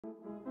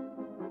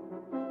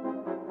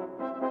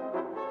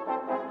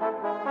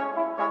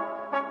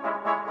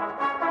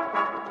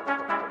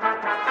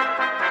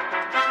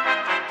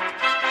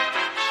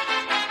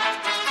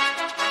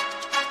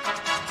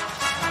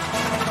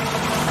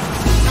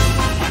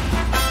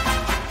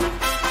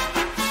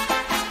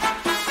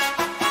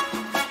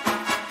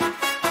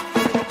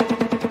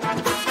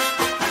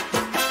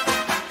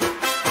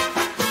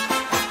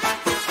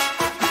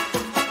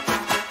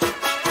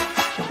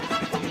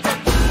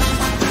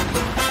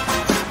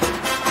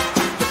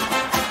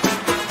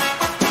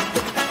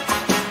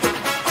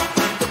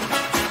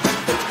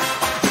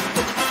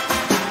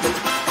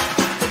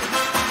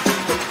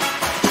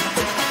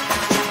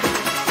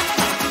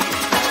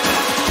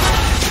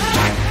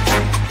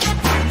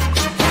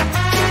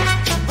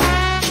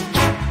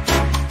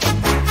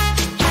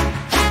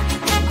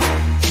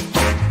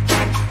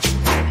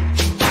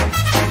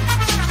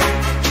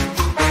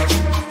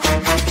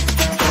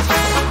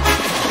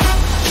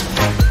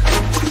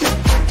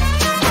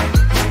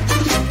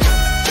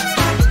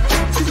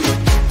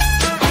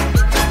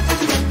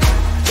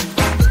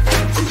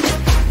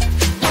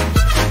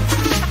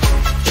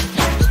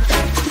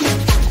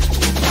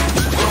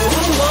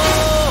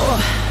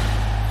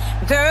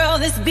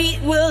This beat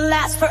will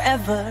last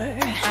forever.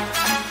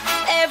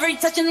 Every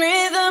touch and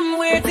rhythm,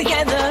 we're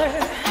together.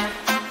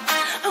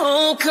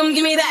 Oh, come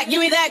give me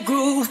that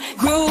groove,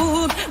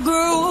 groove,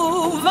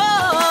 groove.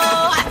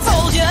 Oh, I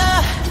told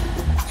ya,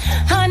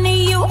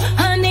 honey, you,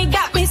 honey,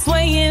 got me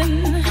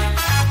swaying.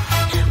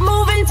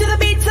 Moving to the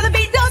beat,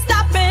 no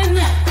stopping.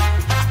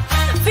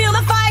 Feel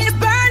the fire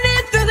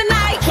burning through the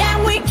night.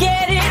 Can we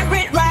get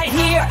it right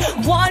here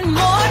one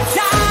more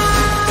time?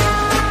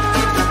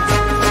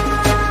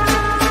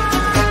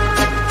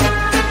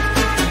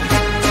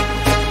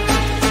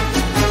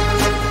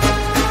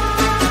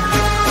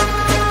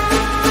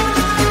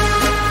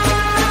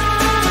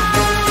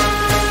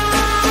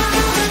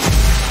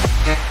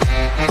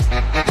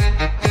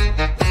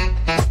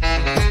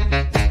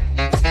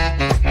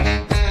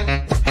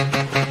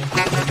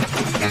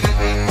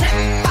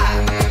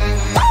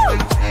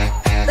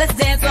 Let's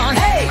dance on,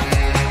 hey!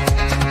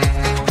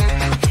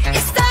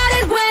 It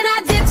started when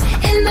I dipped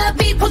in the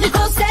beat, pulled you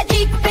close, set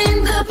deep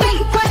in the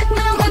beat. What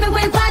now, baby,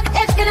 when black,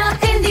 it's gonna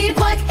indie,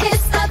 what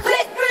is the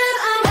click?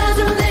 I'm out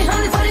of the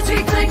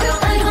 143 click,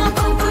 I'm home,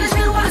 boom, foolish,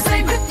 you wanna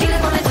say, but you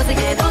don't want it, once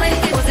again,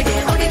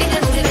 okay,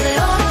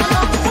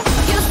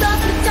 you start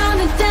to down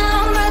and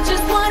down, I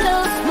just want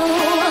us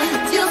more.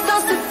 You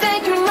start to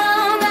think your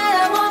mom that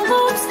I won't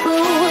move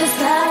smooth. It's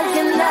like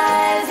a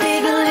lies,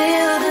 we can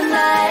live the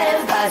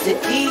life, I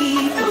said,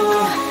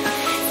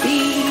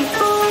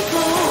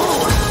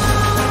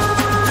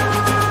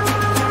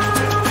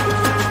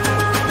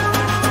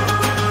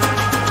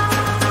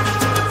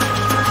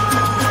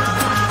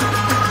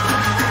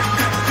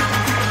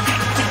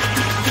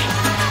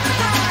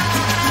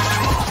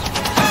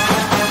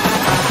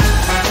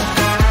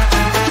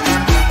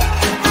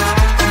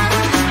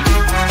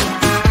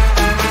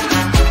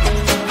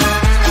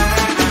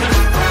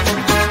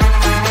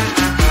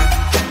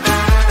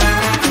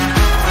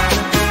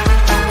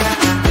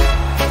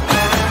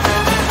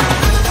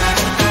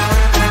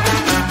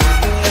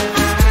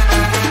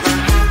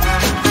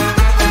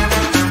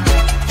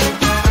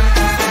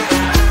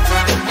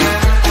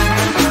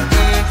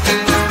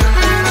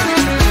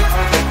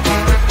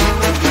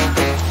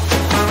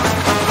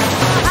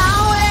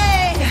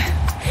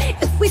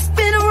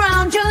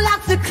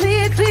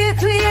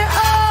 clear,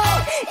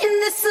 oh, in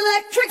this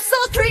electric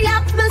sultry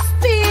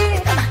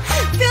atmosphere.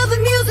 Feel the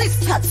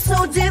music's touch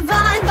so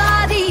divine.